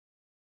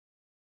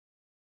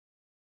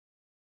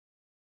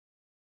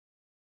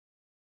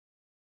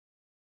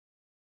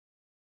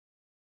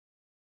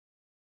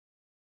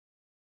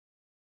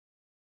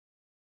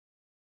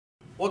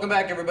Welcome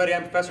back, everybody.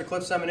 I'm Professor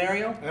Cliff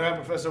Seminerio. And I'm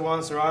Professor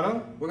Juan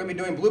Serrano. We're going to be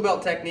doing blue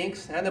belt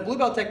techniques, and the blue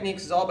belt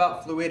techniques is all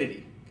about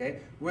fluidity. Okay,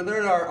 we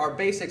learned our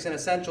basics and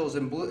essentials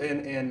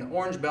in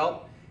orange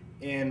belt.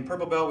 In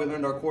purple belt, we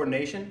learned our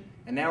coordination,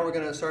 and now we're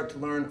going to start to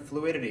learn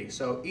fluidity.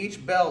 So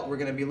each belt, we're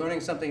going to be learning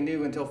something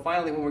new until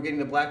finally, when we're getting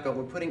the black belt,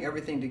 we're putting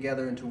everything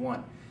together into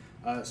one.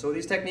 So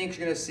these techniques,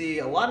 you're going to see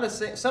a lot of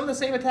some of the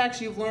same attacks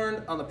you've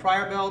learned on the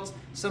prior belts,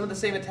 some of the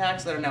same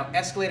attacks that are now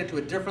escalated to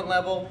a different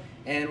level,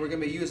 and we're going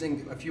to be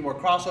using a few more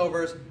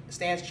crossovers,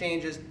 stance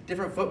changes,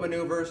 different foot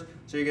maneuvers.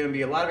 So you're going to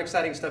be a lot of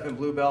exciting stuff in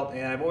blue belt,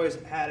 and I've always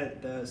had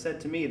it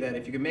said to me that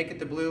if you can make it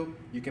to blue,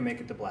 you can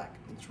make it to black.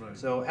 That's right.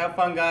 So have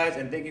fun, guys,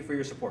 and thank you for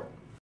your support.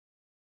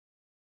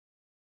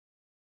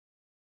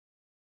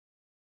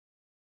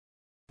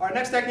 Our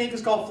next technique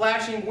is called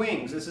flashing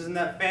wings. This is in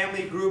that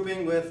family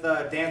grouping with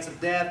Dance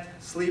of Death,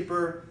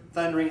 Sleeper,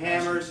 Thundering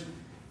Hammers.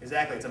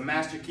 Exactly, it's a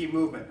master key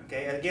movement.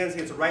 Okay, again,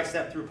 it's a right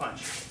step through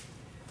punch.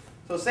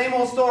 So same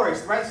old story,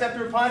 right step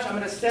through punch, I'm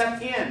going to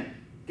step in,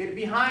 get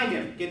behind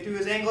him, get to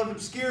his angle of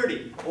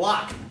obscurity,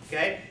 block.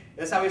 Okay,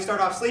 that's how we start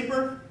off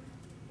Sleeper,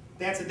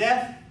 Dance of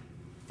Death,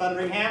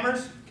 Thundering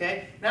Hammers.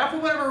 Okay, now for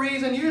whatever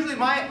reason, usually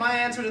my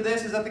answer to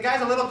this is that the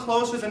guy's a little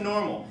closer than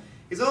normal.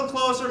 He's a little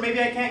closer, maybe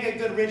I can't get a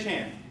good ridge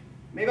hand.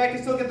 Maybe I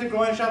can still get the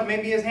groin shot,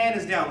 maybe his hand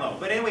is down low.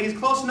 But anyway, he's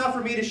close enough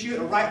for me to shoot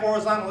a right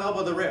horizontal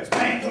elbow to the ribs.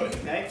 Bang!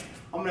 Okay?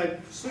 I'm going to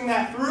swing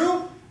that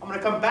through. I'm going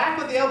to come back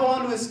with the elbow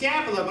onto his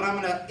scapula, but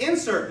I'm going to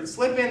insert and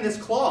slip in this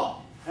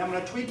claw. And I'm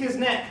going to tweak his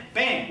neck.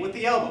 Bang! With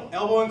the elbow.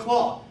 Elbow and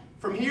claw.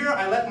 From here,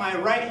 I let my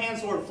right hand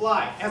sword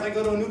fly as I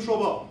go to a neutral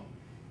bow.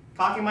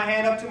 Cocking my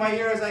hand up to my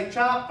ear as I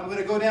chop, I'm going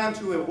to go down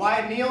to a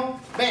wide kneel.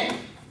 Bang!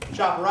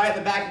 Chop right at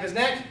the back of his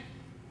neck.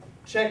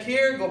 Check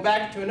here, go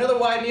back to another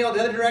wide kneel,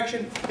 the other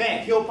direction,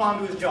 bang, heel palm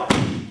to his jaw,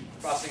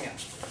 crossing out.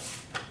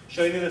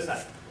 Show you the other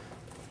side.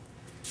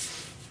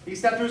 He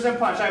stepped through his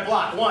punch, I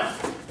block, 1,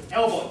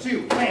 elbow,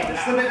 2, bam,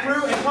 I slip it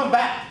through and come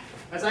back.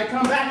 As I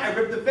come back, I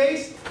rip the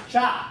face,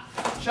 chop,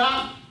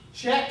 chop,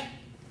 check,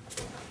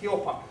 heel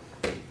palm,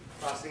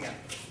 crossing out.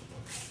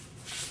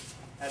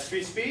 At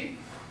street speed.